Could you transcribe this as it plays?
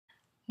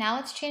Now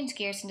let's change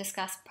gears and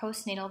discuss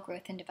postnatal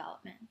growth and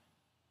development.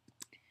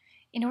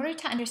 In order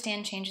to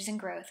understand changes in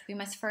growth, we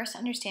must first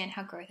understand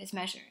how growth is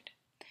measured.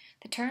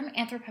 The term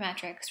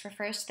anthropometrics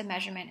refers to the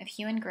measurement of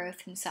human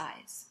growth and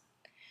size.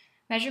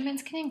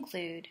 Measurements can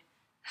include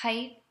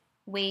height,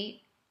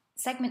 weight,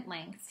 segment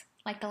lengths,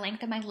 like the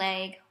length of my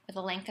leg or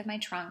the length of my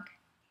trunk,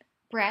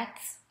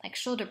 breadths, like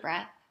shoulder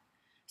breadth,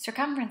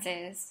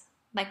 circumferences,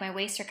 like my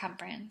waist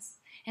circumference,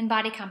 and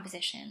body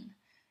composition,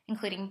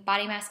 including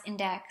body mass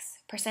index,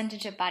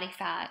 percentage of body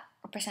fat,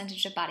 or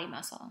percentage of body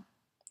muscle.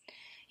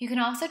 You can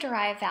also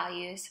derive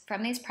values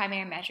from these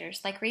primary measures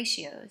like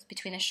ratios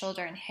between the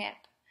shoulder and hip.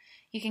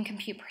 You can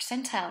compute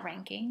percentile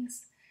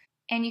rankings,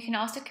 and you can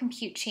also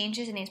compute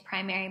changes in these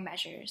primary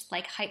measures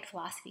like height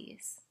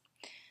velocities.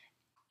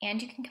 And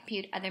you can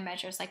compute other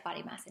measures like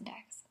body mass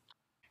index.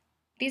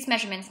 These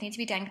measurements need to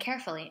be done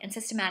carefully and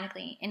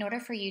systematically in order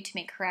for you to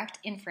make correct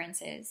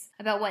inferences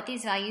about what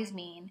these values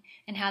mean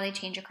and how they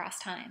change across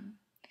time.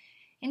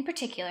 In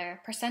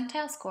particular,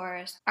 percentile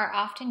scores are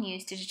often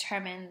used to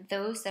determine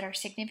those that are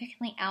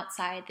significantly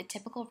outside the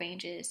typical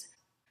ranges.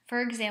 For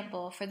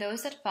example, for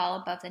those that fall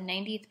above the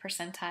 90th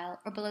percentile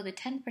or below the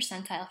 10th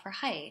percentile for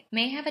height,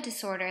 may have a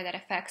disorder that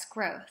affects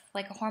growth,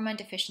 like a hormone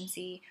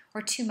deficiency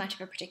or too much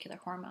of a particular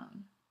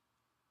hormone.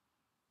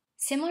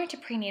 Similar to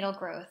prenatal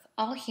growth,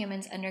 all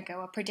humans undergo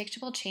a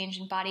predictable change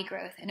in body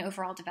growth and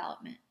overall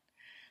development.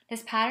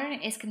 This pattern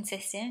is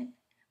consistent,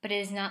 but it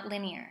is not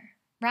linear.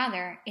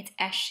 Rather, it's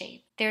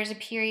S-shaped. There is a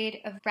period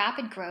of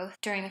rapid growth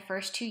during the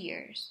first 2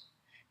 years.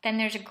 Then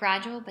there's a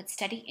gradual but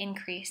steady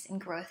increase in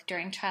growth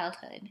during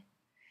childhood.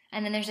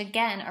 And then there's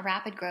again a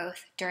rapid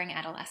growth during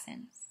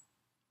adolescence.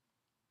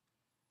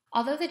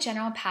 Although the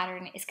general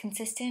pattern is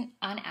consistent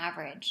on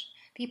average,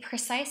 the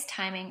precise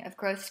timing of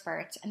growth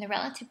spurts and the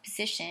relative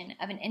position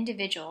of an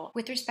individual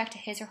with respect to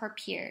his or her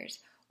peers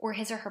or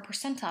his or her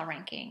percentile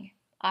ranking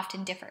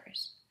often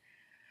differs.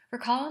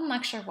 Recall in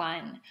Lecture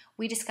 1,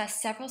 we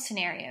discussed several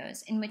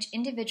scenarios in which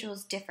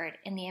individuals differed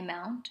in the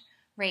amount,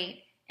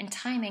 rate, and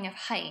timing of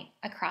height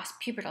across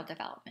pubertal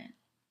development.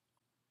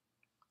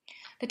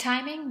 The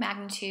timing,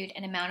 magnitude,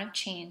 and amount of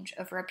change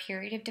over a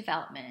period of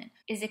development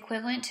is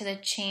equivalent to the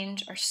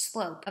change or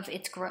slope of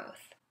its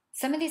growth.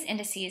 Some of these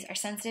indices are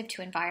sensitive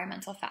to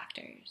environmental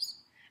factors.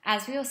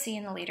 As we will see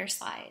in the later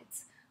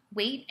slides,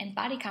 weight and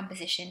body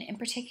composition in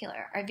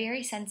particular are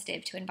very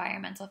sensitive to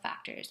environmental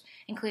factors,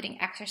 including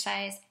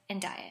exercise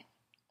and diet.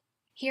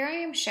 Here I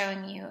am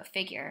showing you a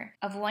figure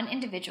of one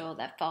individual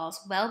that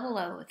falls well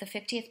below the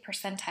 50th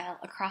percentile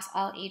across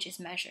all ages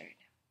measured.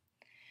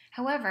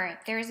 However,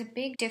 there is a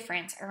big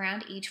difference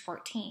around age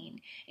 14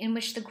 in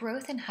which the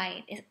growth in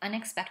height is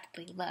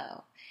unexpectedly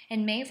low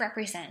and may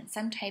represent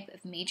some type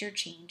of major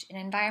change in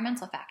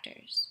environmental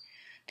factors.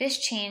 This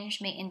change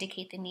may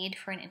indicate the need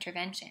for an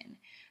intervention,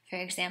 for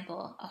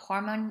example, a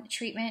hormone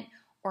treatment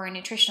or a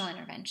nutritional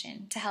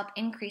intervention to help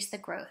increase the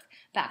growth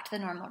back to the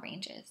normal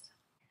ranges.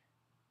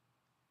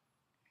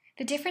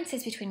 The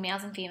differences between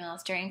males and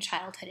females during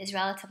childhood is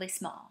relatively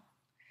small.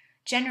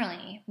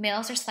 Generally,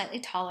 males are slightly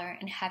taller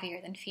and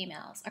heavier than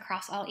females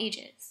across all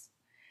ages.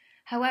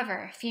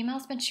 However,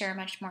 females mature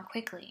much more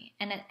quickly,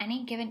 and at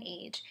any given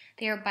age,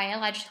 they are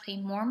biologically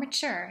more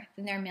mature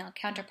than their male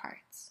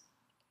counterparts.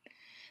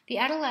 The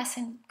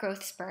adolescent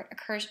growth spurt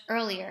occurs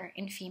earlier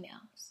in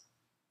females.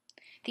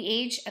 The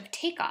age of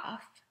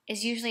takeoff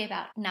is usually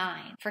about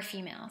 9 for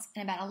females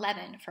and about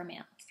 11 for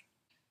males.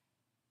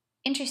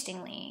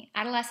 Interestingly,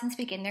 adolescents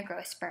begin their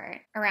growth spurt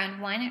around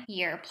 1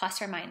 year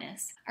plus or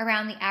minus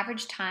around the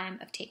average time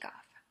of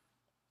takeoff.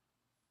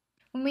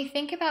 When we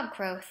think about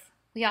growth,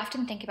 we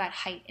often think about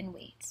height and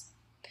weight.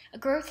 A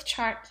growth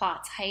chart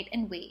plots height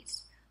and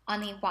weight on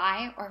the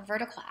y or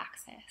vertical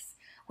axis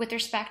with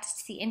respect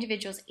to the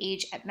individual's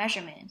age at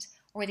measurement,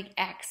 or the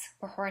x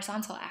or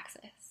horizontal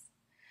axis.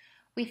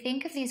 We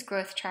think of these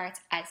growth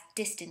charts as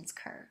distance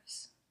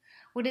curves.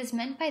 What is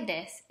meant by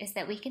this is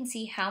that we can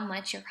see how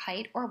much your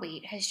height or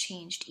weight has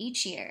changed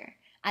each year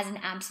as an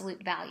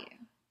absolute value.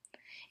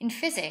 In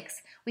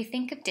physics, we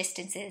think of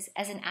distances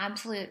as an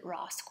absolute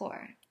raw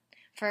score.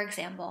 For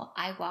example,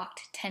 I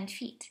walked 10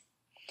 feet.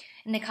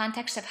 In the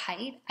context of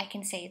height, I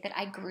can say that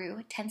I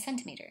grew 10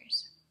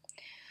 centimeters.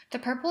 The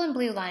purple and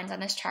blue lines on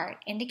this chart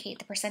indicate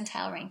the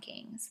percentile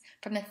rankings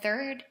from the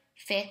 3rd,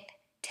 5th,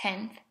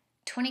 10th,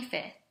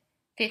 25th,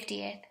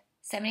 50th,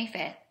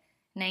 75th,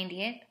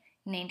 90th,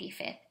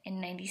 95th,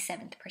 and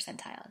 97th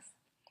percentiles.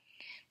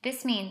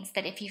 This means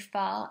that if you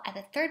fall at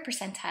the 3rd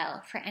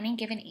percentile for any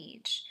given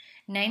age,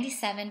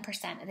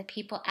 97% of the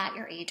people at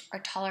your age are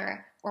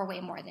taller or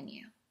weigh more than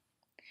you.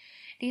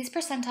 These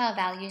percentile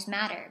values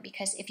matter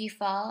because if you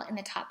fall in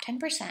the top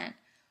 10%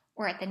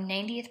 or at the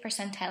 90th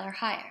percentile or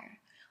higher,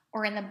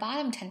 or in the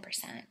bottom 10%,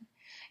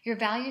 your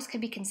values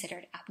could be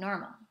considered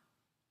abnormal.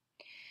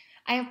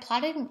 I have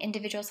plotted an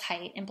individual's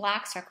height in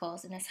black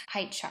circles in this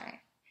height chart.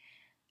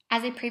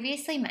 As I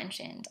previously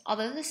mentioned,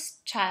 although this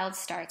child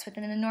starts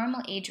within the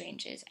normal age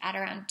ranges at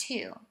around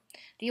 2,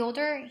 the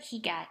older he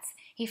gets,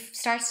 he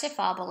starts to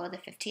fall below the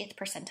 50th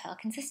percentile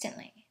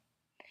consistently.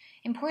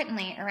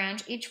 Importantly,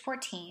 around age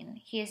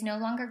 14, he is no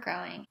longer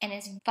growing and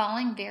is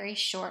falling very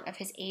short of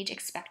his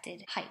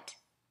age-expected height.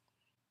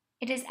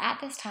 It is at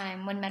this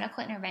time when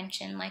medical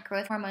intervention like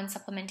growth hormone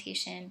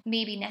supplementation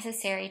may be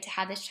necessary to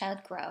have this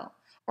child grow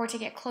or to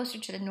get closer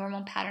to the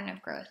normal pattern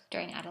of growth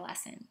during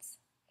adolescence.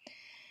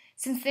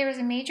 Since there is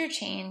a major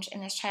change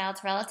in this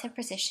child's relative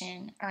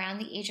position around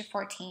the age of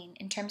 14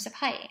 in terms of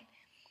height,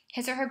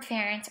 his or her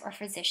parents or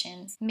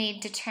physicians may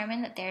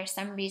determine that there is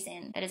some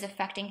reason that is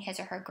affecting his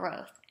or her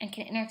growth and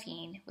can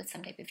intervene with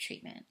some type of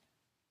treatment.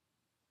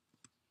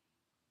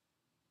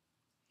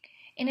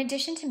 In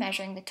addition to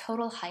measuring the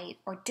total height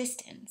or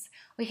distance,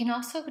 we can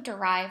also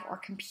derive or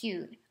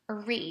compute a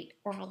rate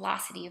or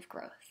velocity of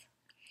growth.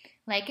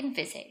 Like in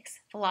physics,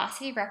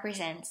 velocity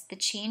represents the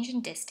change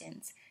in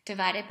distance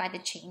divided by the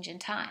change in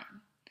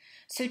time.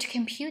 So to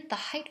compute the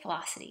height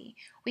velocity,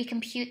 we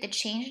compute the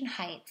change in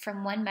height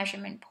from one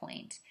measurement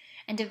point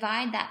and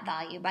divide that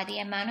value by the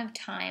amount of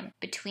time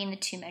between the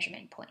two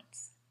measurement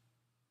points.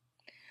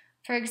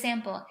 For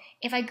example,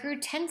 if I grew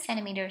 10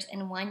 centimeters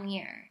in 1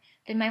 year,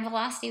 then my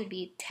velocity would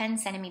be 10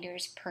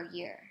 centimeters per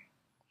year.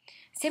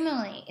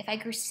 Similarly, if I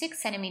grew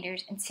 6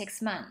 centimeters in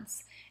 6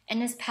 months,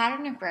 and this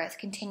pattern of growth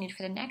continued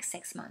for the next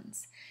 6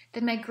 months,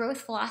 then my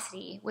growth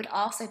velocity would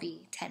also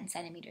be 10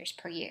 centimeters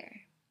per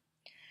year.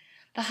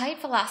 The height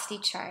velocity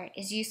chart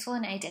is useful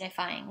in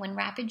identifying when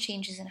rapid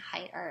changes in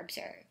height are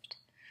observed.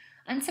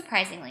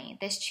 Unsurprisingly,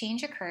 this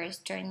change occurs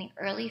during the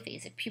early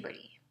phase of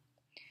puberty.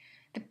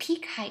 The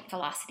peak height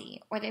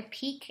velocity, or the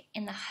peak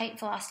in the height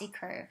velocity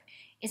curve,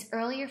 is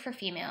earlier for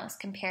females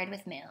compared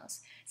with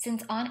males,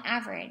 since on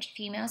average,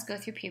 females go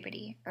through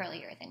puberty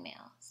earlier than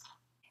males.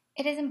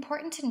 It is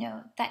important to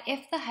note that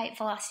if the height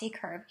velocity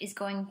curve is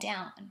going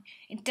down,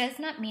 it does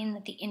not mean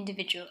that the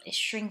individual is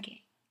shrinking.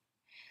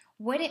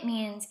 What it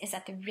means is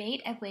that the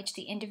rate at which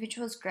the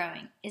individual is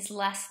growing is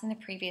less than the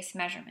previous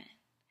measurement.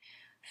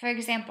 For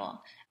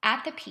example,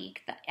 at the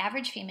peak, the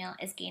average female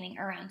is gaining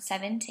around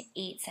 7 to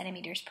 8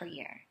 centimeters per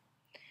year.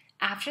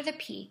 After the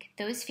peak,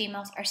 those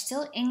females are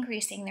still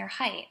increasing their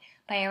height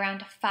by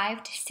around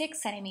 5 to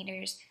 6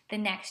 centimeters the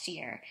next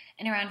year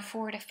and around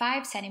 4 to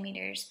 5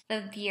 centimeters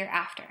the year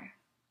after.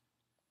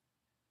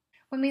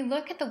 When we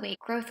look at the weight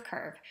growth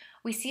curve,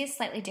 we see a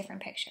slightly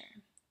different picture.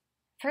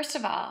 First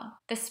of all,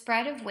 the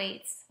spread of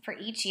weights for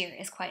each year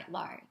is quite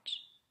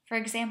large. For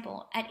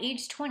example, at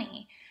age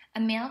 20, a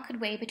male could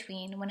weigh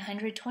between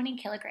 120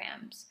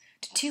 kilograms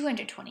to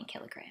 220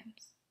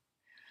 kilograms.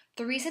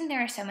 The reason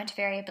there is so much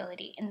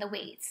variability in the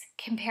weights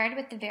compared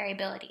with the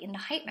variability in the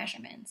height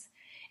measurements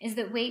is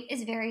that weight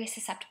is very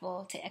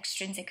susceptible to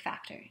extrinsic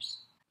factors.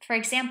 For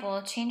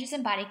example, changes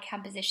in body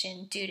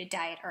composition due to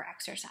diet or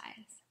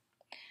exercise.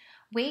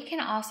 Weight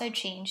can also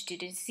change due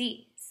to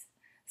disease.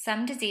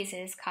 Some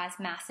diseases cause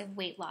massive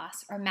weight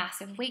loss or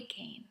massive weight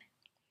gain.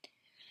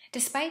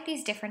 Despite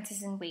these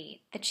differences in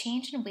weight, the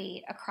change in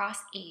weight across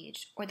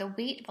age, or the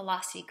weight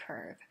velocity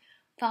curve,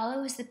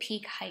 follows the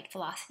peak height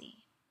velocity.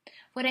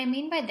 What I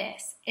mean by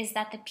this is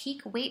that the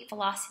peak weight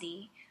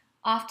velocity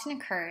often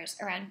occurs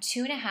around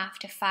 2.5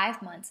 to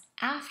 5 months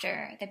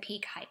after the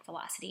peak height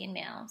velocity in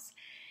males,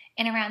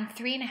 and around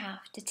 3.5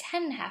 to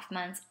 10.5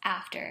 months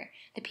after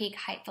the peak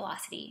height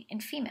velocity in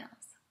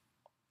females.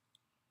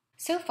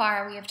 So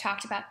far, we have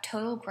talked about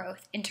total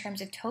growth in terms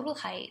of total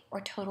height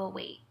or total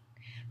weight.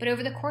 But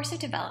over the course of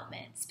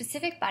development,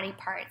 specific body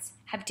parts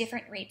have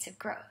different rates of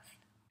growth.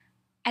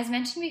 As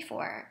mentioned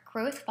before,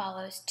 growth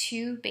follows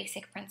two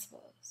basic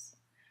principles.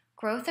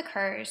 Growth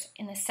occurs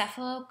in the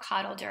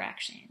cephalocaudal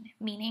direction,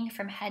 meaning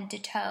from head to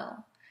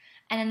toe,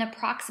 and in the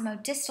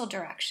proximo-distal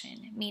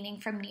direction,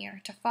 meaning from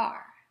near to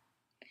far.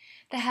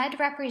 The head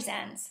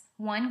represents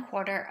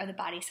 1/4 of the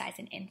body size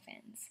in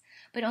infants,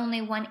 but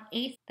only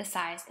 1/8 the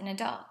size in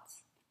adults.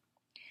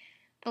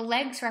 The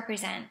legs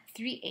represent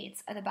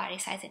 3/8 of the body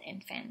size in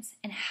infants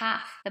and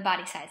half the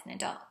body size in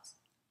adults.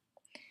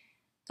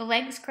 The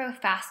legs grow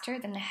faster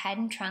than the head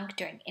and trunk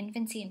during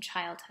infancy and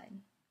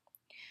childhood.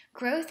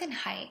 Growth in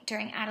height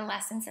during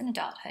adolescence and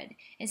adulthood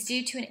is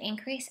due to an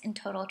increase in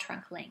total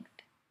trunk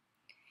length.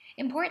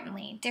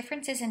 Importantly,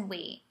 differences in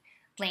weight,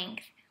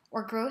 length,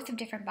 or growth of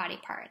different body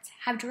parts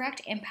have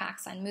direct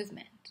impacts on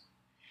movement.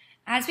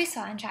 As we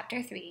saw in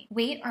Chapter 3,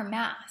 weight or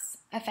mass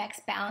affects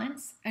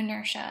balance,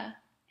 inertia,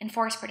 and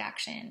force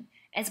production,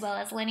 as well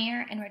as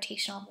linear and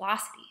rotational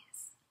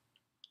velocities.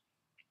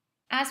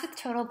 As with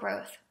total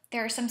growth,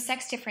 there are some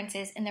sex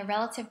differences in the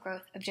relative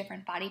growth of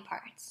different body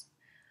parts.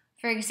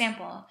 For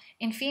example,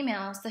 in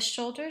females, the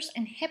shoulders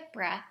and hip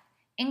breadth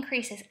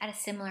increases at a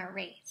similar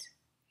rate.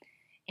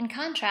 In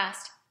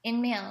contrast,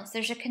 in males,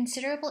 there's a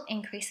considerable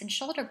increase in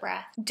shoulder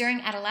breadth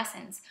during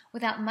adolescence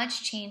without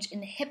much change in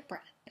the hip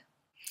breadth.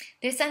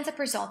 This ends up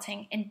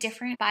resulting in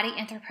different body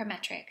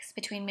anthropometrics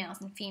between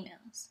males and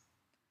females.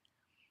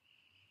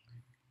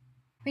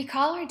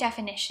 Recall our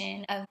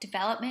definition of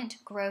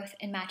development, growth,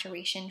 and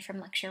maturation from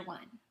Lecture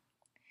 1.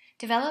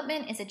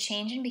 Development is a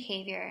change in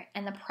behavior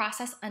and the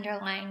process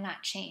underlying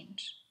that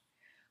change.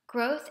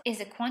 Growth is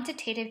a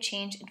quantitative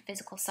change in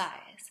physical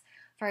size,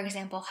 for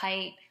example,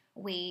 height,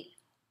 weight,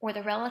 or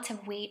the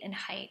relative weight and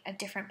height of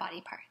different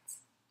body parts.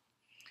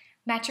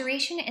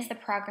 Maturation is the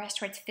progress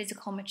towards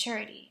physical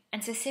maturity,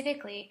 and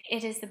specifically,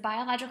 it is the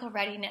biological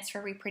readiness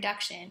for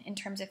reproduction in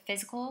terms of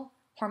physical,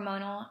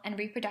 hormonal, and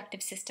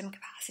reproductive system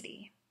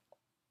capacity.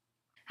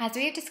 As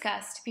we have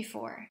discussed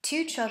before,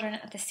 two children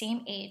of the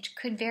same age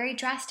could vary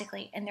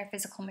drastically in their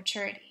physical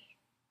maturity.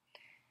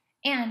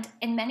 And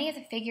in many of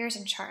the figures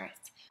and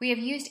charts, we have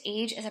used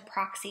age as a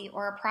proxy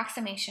or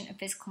approximation of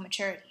physical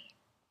maturity.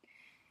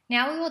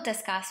 Now we will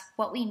discuss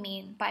what we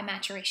mean by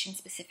maturation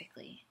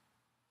specifically.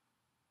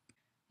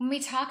 When we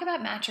talk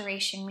about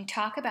maturation, we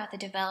talk about the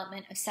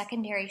development of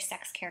secondary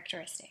sex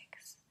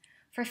characteristics.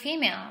 For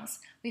females,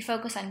 we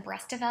focus on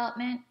breast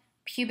development,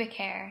 pubic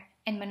hair,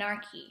 and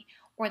menarche,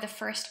 or the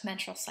first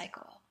menstrual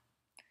cycle.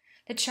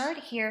 The chart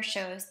here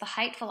shows the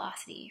height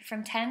velocity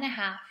from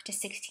 10.5 to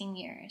 16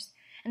 years,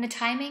 and the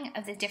timing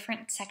of the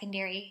different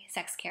secondary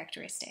sex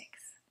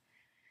characteristics.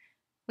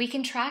 We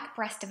can track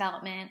breast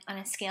development on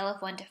a scale of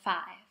 1 to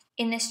 5.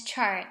 In this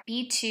chart,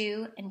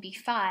 B2 and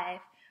B5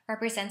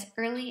 represents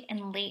early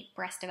and late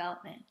breast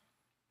development.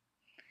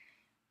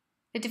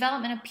 The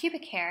development of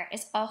pubic hair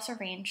is also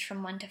ranged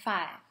from 1 to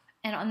 5,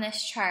 and on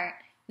this chart,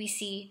 we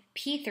see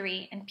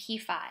P3 and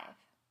P5.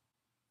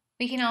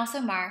 We can also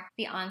mark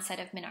the onset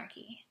of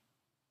menarche.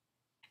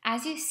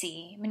 As you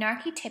see,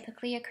 menarche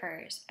typically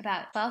occurs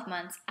about 12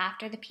 months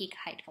after the peak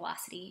height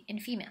velocity in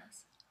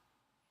females.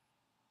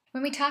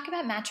 When we talk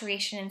about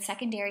maturation and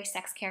secondary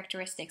sex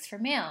characteristics for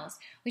males,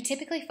 we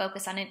typically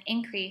focus on an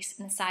increase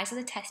in the size of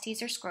the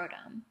testes or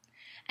scrotum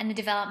and the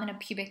development of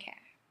pubic hair.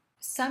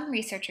 Some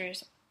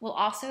researchers will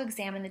also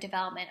examine the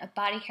development of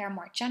body hair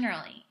more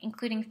generally,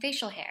 including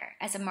facial hair,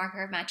 as a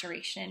marker of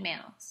maturation in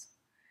males.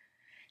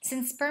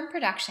 Since sperm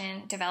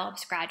production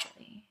develops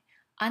gradually,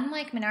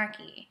 unlike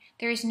menarche,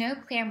 there is no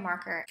clear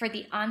marker for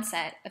the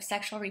onset of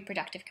sexual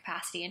reproductive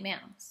capacity in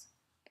males.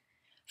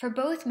 For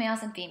both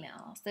males and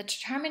females, the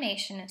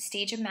determination of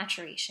stage of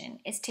maturation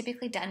is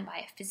typically done by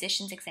a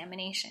physician's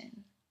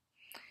examination.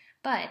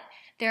 But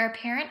there are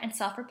parent and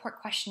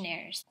self-report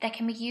questionnaires that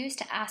can be used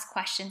to ask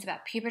questions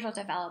about pubertal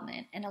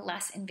development in a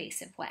less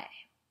invasive way.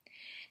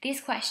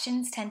 These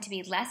questions tend to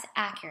be less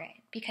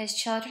accurate because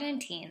children and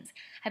teens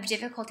have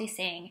difficulty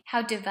saying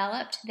how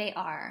developed they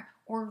are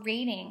or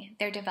rating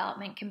their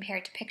development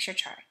compared to picture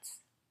charts.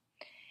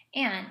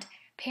 And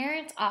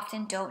parents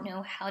often don't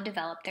know how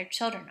developed their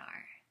children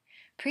are.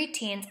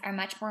 Preteens are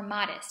much more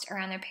modest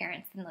around their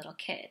parents than little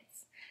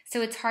kids,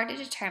 so it's hard to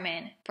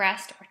determine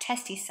breast or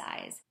testes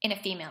size in a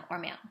female or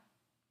male.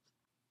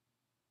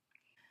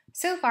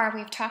 So far,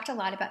 we've talked a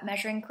lot about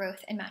measuring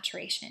growth and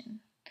maturation.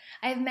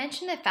 I have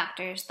mentioned that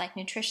factors like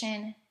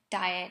nutrition,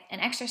 diet,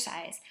 and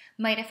exercise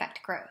might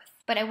affect growth,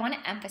 but I want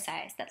to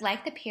emphasize that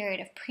like the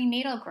period of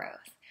prenatal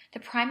growth, the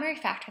primary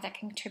factor that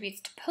contributes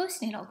to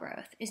postnatal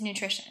growth is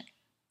nutrition.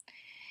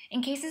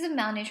 In cases of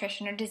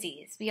malnutrition or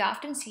disease, we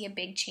often see a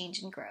big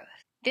change in growth.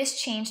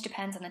 This change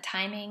depends on the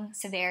timing,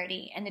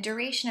 severity, and the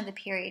duration of the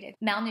period of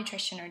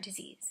malnutrition or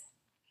disease.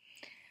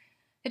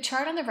 The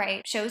chart on the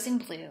right shows in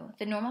blue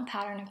the normal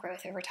pattern of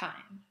growth over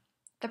time.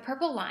 The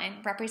purple line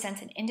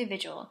represents an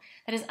individual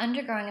that is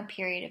undergoing a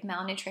period of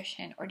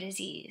malnutrition or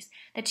disease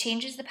that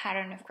changes the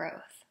pattern of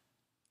growth.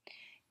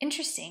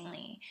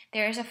 Interestingly,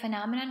 there is a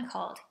phenomenon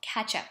called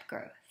catch-up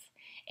growth,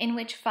 in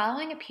which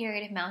following a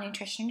period of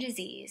malnutrition or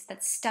disease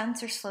that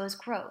stunts or slows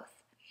growth,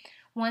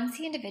 once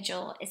the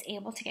individual is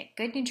able to get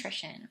good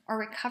nutrition or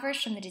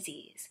recovers from the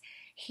disease,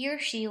 he or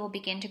she will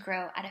begin to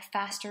grow at a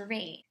faster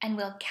rate and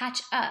will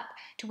catch up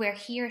to where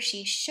he or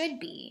she should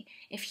be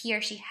if he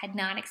or she had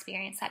not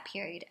experienced that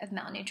period of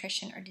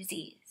malnutrition or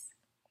disease.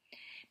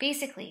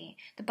 Basically,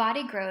 the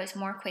body grows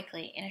more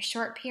quickly in a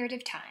short period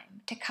of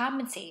time to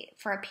compensate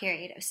for a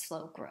period of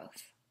slow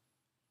growth.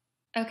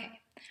 Okay,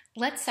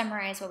 let's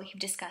summarize what we have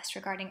discussed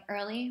regarding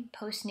early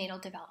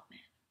postnatal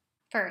development.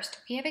 First,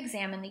 we have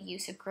examined the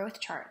use of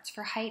growth charts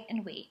for height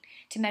and weight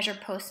to measure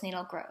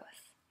postnatal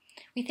growth.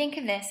 We think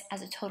of this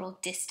as a total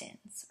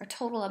distance, or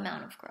total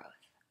amount of growth.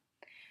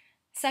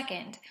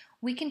 Second,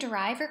 we can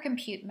derive or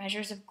compute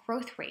measures of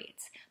growth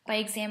rates by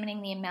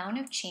examining the amount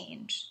of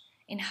change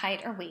in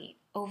height or weight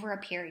over a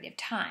period of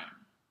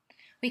time.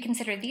 We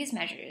consider these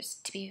measures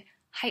to be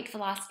height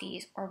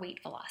velocities or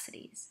weight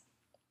velocities.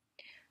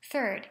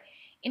 Third,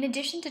 in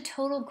addition to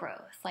total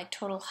growth, like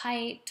total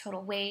height,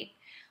 total weight,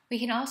 we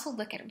can also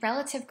look at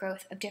relative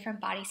growth of different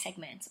body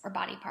segments or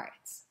body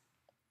parts.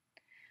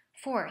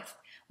 Fourth,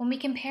 when we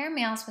compare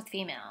males with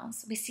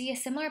females, we see a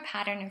similar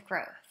pattern of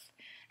growth.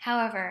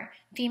 However,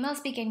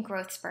 females begin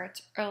growth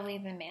spurts earlier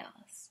than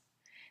males.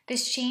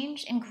 This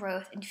change in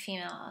growth in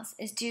females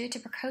is due to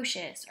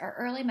precocious or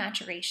early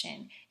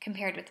maturation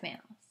compared with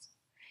males.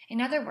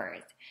 In other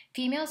words,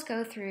 females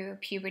go through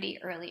puberty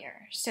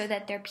earlier so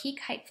that their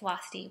peak height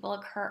velocity will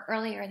occur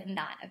earlier than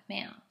that of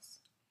males.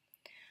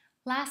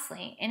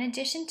 Lastly, in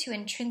addition to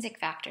intrinsic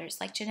factors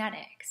like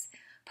genetics,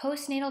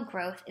 postnatal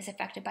growth is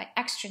affected by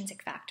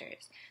extrinsic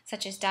factors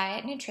such as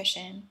diet,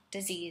 nutrition,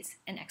 disease,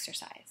 and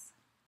exercise.